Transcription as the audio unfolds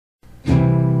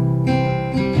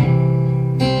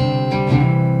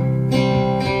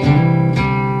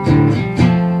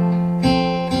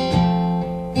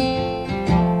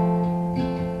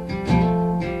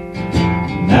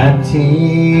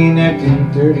18,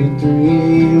 acting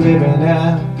 33, living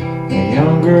out a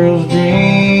young girl's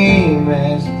dream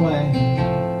as planned.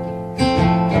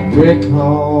 A brick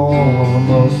home, a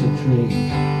mimosa tree,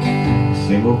 a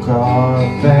single car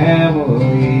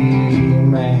family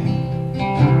man.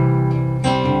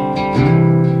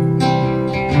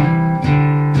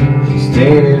 She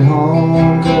stayed at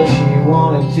home 'cause she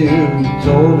wanted to.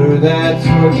 Told her that's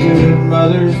what good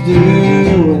mothers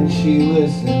do, and she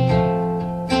listened.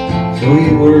 So he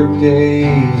worked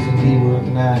days and he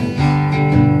worked nights,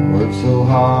 worked so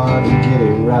hard to get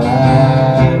it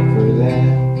right for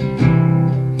them.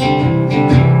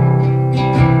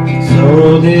 So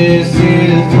this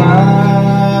is life.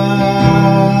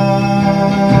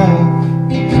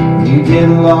 You get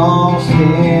lost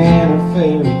in a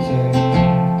fairy tale.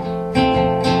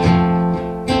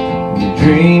 You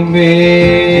dream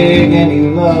big and you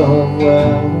love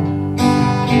well.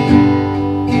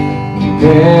 You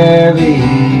barely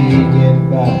get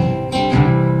by.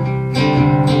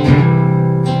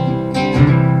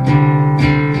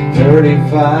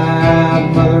 "35,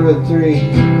 mother of 3,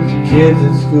 kids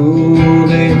at school,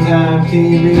 daytime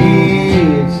TV,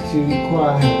 it's too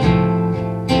quiet.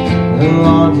 When the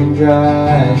laundry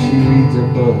dries, she reads a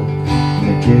book. When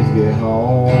the kids get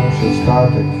home, she'll start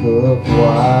to cook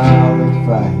while they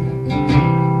fight."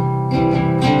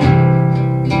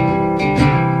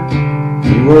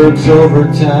 He works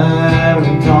overtime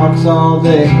and talks all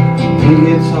day. When he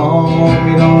gets home,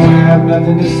 he don't have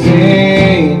nothing to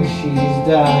say, and she's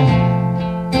dying.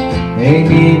 They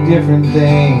need different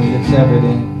things, it's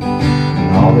evident, and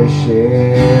all they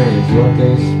share is what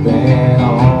they spend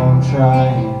on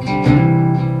trying.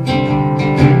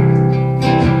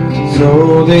 So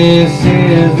this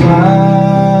is life,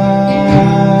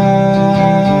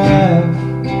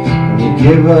 when you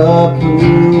give up who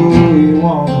you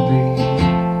want to be,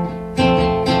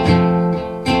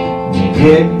 and you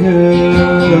get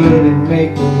good and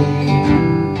make believe,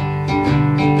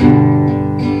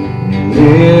 and you're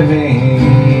living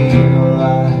a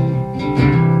life.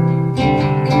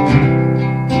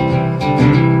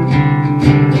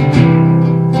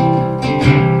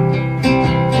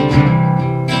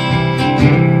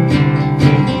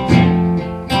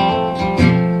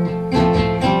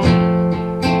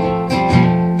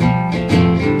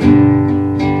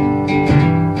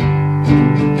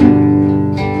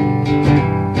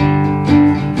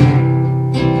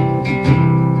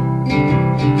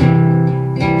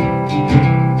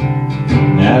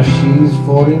 Now she's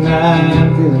 49,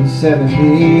 feeling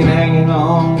 70, and hanging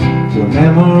on to a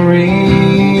memory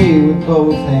with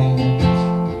both hands.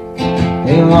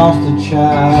 They lost a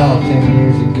child 10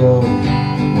 years ago.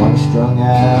 One strung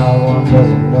out, one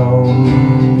doesn't know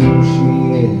who she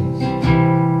is.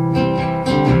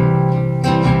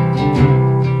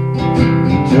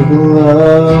 He took a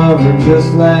lover just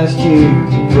last year.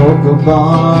 He broke a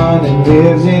bond and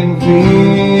lives in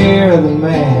fear of the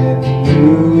man he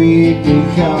knew he'd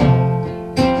become.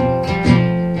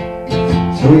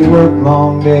 So he worked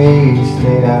long days,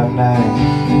 stayed out nights,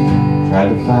 tried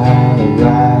to find the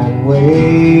right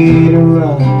way to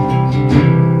run.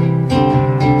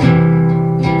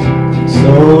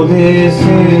 So this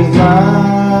is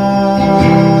life,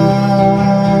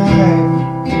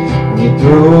 when you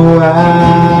throw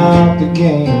out the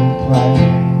game plan.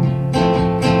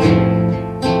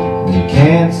 You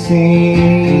can't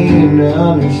seem to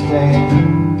understand.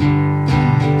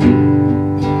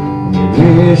 You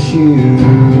wish you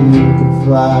could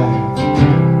fly.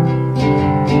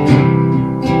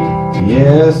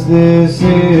 Yes, this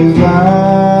is life.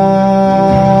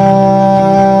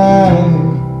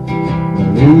 The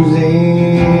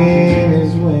losing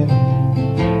is winning.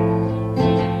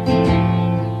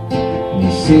 You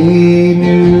see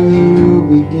new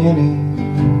beginnings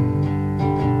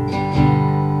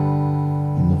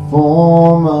in the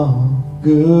form of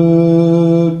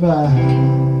goodbye.